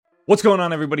What's going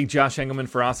on, everybody? Josh Engelman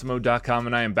for Awesemo.com,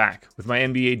 and I am back with my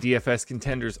NBA DFS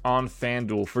contenders on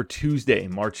FanDuel for Tuesday,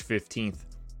 March 15th.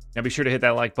 Now be sure to hit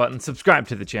that like button, subscribe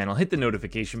to the channel, hit the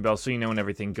notification bell so you know when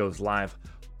everything goes live.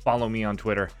 Follow me on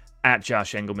Twitter,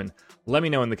 @Josh Engelman. Let me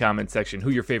know in the comments section who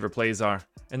your favorite plays are.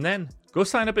 And then go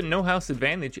sign up at No House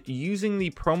Advantage using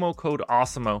the promo code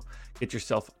AWESEMO. Get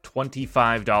yourself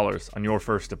 $25 on your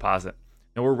first deposit.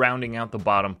 Now we're rounding out the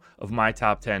bottom of my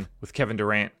top 10 with Kevin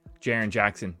Durant, Jaren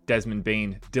Jackson, Desmond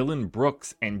Bane, Dylan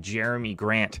Brooks, and Jeremy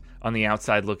Grant on the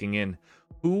outside looking in.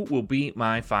 Who will be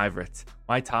my favorites?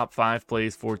 My top 5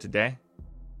 plays for today?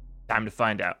 Time to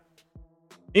find out.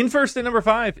 In first at number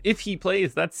 5, if he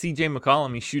plays, that's CJ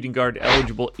McCollum. He's shooting guard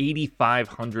eligible,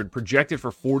 8,500, projected for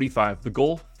 45. The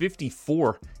goal,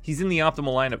 54. He's in the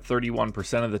optimal lineup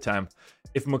 31% of the time.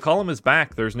 If McCollum is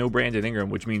back, there's no Brandon Ingram,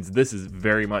 which means this is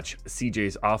very much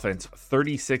CJ's offense.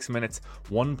 36 minutes,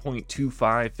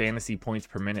 1.25 fantasy points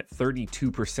per minute,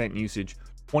 32% usage,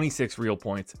 26 real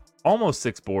points, almost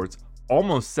 6 boards,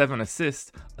 almost 7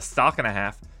 assists, a stock and a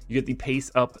half. You get the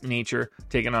pace-up nature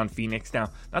taking on Phoenix. Now,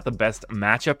 not the best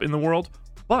matchup in the world,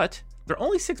 but they're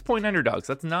only 6-point underdogs.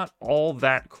 That's not all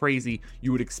that crazy.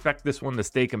 You would expect this one to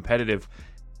stay competitive.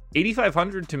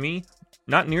 8,500 to me,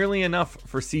 not nearly enough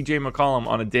for CJ McCollum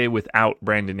on a day without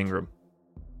Brandon Ingram.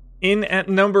 In at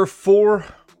number 4,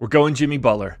 we're going Jimmy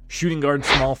Butler. Shooting guard,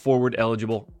 small forward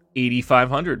eligible,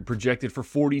 8,500, projected for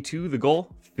 42. The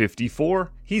goal,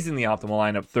 54. He's in the optimal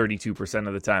lineup 32%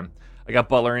 of the time. I got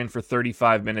Butler in for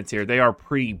 35 minutes here. They are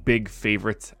pretty big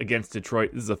favorites against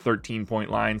Detroit. This is a 13-point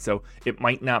line, so it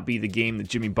might not be the game that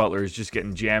Jimmy Butler is just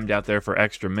getting jammed out there for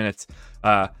extra minutes.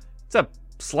 It's a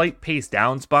slight pace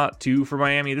down spot, too, for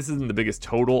Miami. This isn't the biggest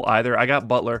total either. I got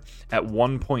Butler at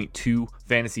 1.2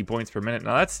 fantasy points per minute.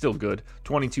 Now, that's still good.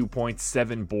 22 points,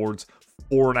 7 boards,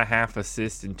 4.5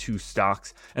 assists, and 2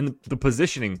 stocks. And the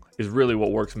positioning is really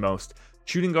what works most.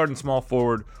 Shooting guard and small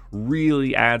forward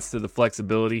really adds to the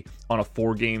flexibility on a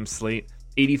 4-game slate.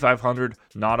 8,500,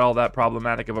 not all that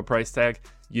problematic of a price tag.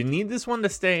 You need this one to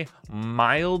stay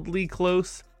mildly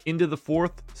close into the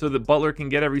 4th so that Butler can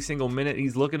get every single minute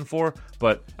he's looking for.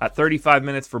 But at 35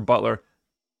 minutes for Butler,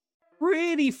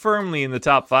 pretty firmly in the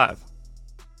top 5.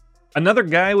 Another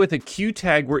guy with a Q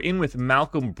tag, we're in with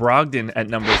Malcolm Brogdon at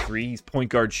number 3. He's point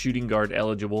guard, shooting guard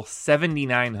eligible,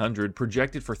 7,900,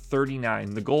 projected for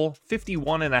 39. The goal,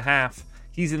 51.5.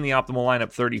 He's in the optimal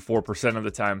lineup 34% of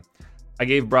the time. I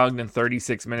gave Brogdon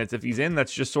 36 minutes. If he's in,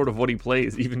 that's just sort of what he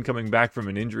plays, even coming back from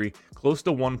an injury. Close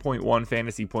to 1.1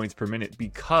 fantasy points per minute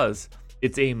because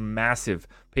it's a massive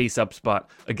pace-up spot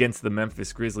against the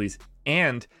Memphis Grizzlies.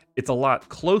 And it's a lot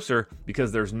closer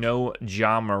because there's no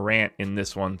Ja Morant in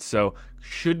this one. So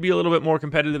should be a little bit more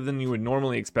competitive than you would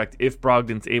normally expect if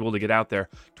Brogdon's able to get out there.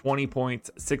 20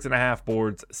 points, 6.5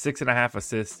 boards, 6.5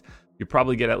 assists. You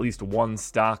probably get at least 1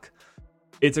 stock.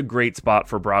 It's a great spot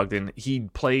for Brogdon. He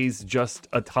plays just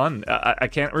a ton. I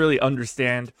can't really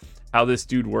understand how this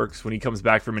dude works when he comes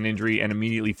back from an injury and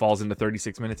immediately falls into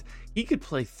 36 minutes. He could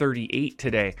play 38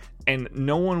 today, and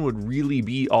no one would really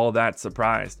be all that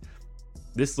surprised.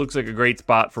 This looks like a great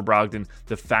spot for Brogdon.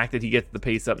 The fact that he gets the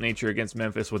pace-up nature against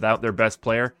Memphis without their best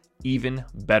player, even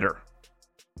better.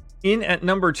 In at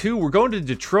number 2, we're going to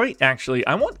Detroit, actually.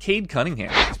 I want Cade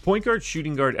Cunningham. He's point guard,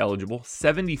 shooting guard eligible,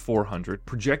 7,400,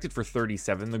 projected for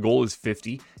 37. The goal is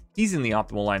 50. He's in the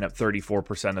optimal lineup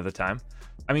 34% of the time.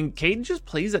 I mean, Cade just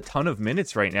plays a ton of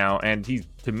minutes right now, and he's,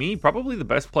 to me, probably the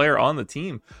best player on the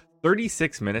team.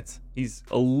 36 minutes. He's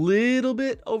a little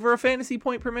bit over a fantasy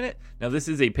point per minute. Now, this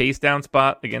is a pace down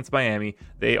spot against Miami.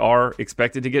 They are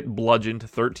expected to get bludgeoned,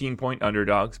 13-point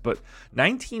underdogs, but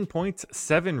 19 points,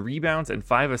 7 rebounds, and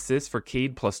 5 assists for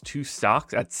Cade plus 2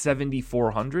 stocks at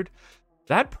 7,400.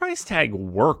 That price tag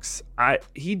works.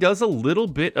 He does a little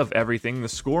bit of everything. The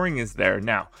scoring is there.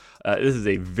 Now, this is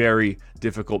a very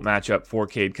difficult matchup for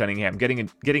Cade Cunningham.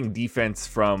 Getting defense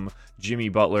from Jimmy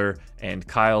Butler and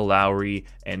Kyle Lowry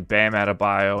and Bam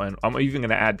Adebayo, and I'm even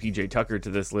going to add PJ Tucker to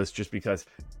this list just because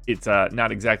it's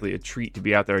not exactly a treat to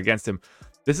be out there against him.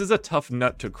 This is a tough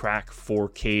nut to crack for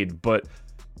Cade, but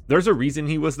there's a reason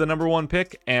he was the number 1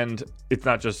 pick, and it's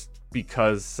not just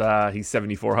because he's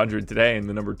 7,400 today and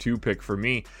the number 2 pick for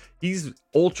me. He's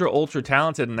ultra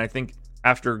talented, and I think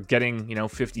after getting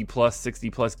 50 plus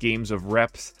 60 plus games of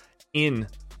reps in,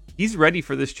 he's ready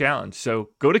for this challenge. So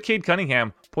go to Cade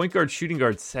Cunningham, point guard, shooting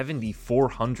guard,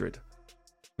 7,400.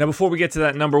 Now, before we get to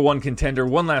that number 1 contender,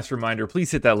 one last reminder,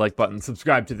 please hit that like button,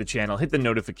 subscribe to the channel, hit the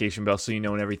notification bell so you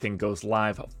know when everything goes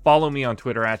live. Follow me on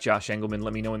Twitter @Josh Engelman.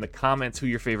 Let me know in the comments who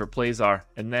your favorite plays are,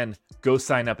 and then go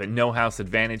sign up at No House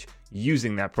Advantage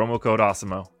using that promo code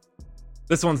AWESEMO.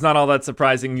 This one's not all that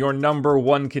surprising. Your number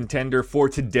one contender for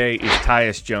today is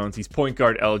Tyus Jones. He's point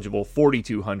guard eligible,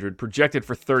 4,200, projected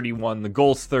for 31. The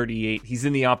goal's 38. He's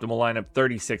in the optimal lineup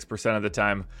 36% of the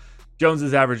time. Jones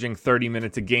is averaging 30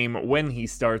 minutes a game when he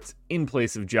starts in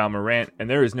place of Ja Morant, and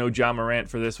there is no Ja Morant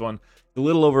for this one. A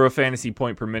little over a fantasy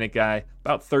point per minute guy,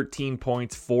 about 13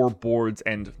 points, 4 boards,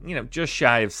 and just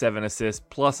shy of 7 assists,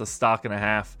 plus a stock and a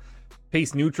half.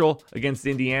 Pace neutral against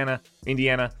Indiana.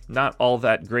 Indiana, not all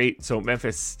that great, so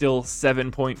Memphis still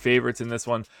 7-point favorites in this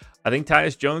one. I think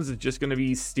Tyus Jones is just going to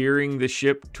be steering the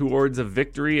ship towards a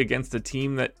victory against a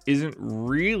team that isn't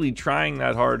really trying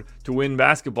that hard to win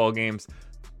basketball games.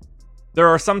 There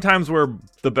are some times where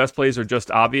the best plays are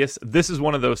just obvious. This is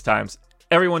one of those times.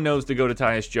 Everyone knows to go to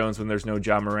Tyus Jones when there's no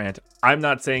Ja Morant. I'm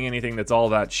not saying anything that's all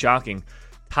that shocking.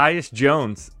 Tyus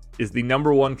Jones is the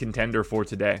number one contender for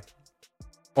today.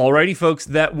 Alrighty, folks,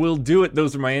 that will do it.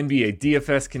 Those are my NBA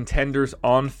DFS contenders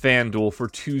on FanDuel for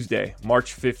Tuesday,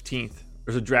 March 15th.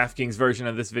 There's a DraftKings version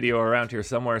of this video around here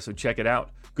somewhere, so check it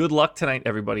out. Good luck tonight,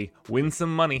 everybody. Win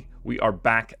some money. We are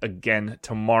back again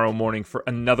tomorrow morning for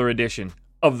another edition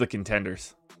of the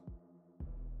Contenders.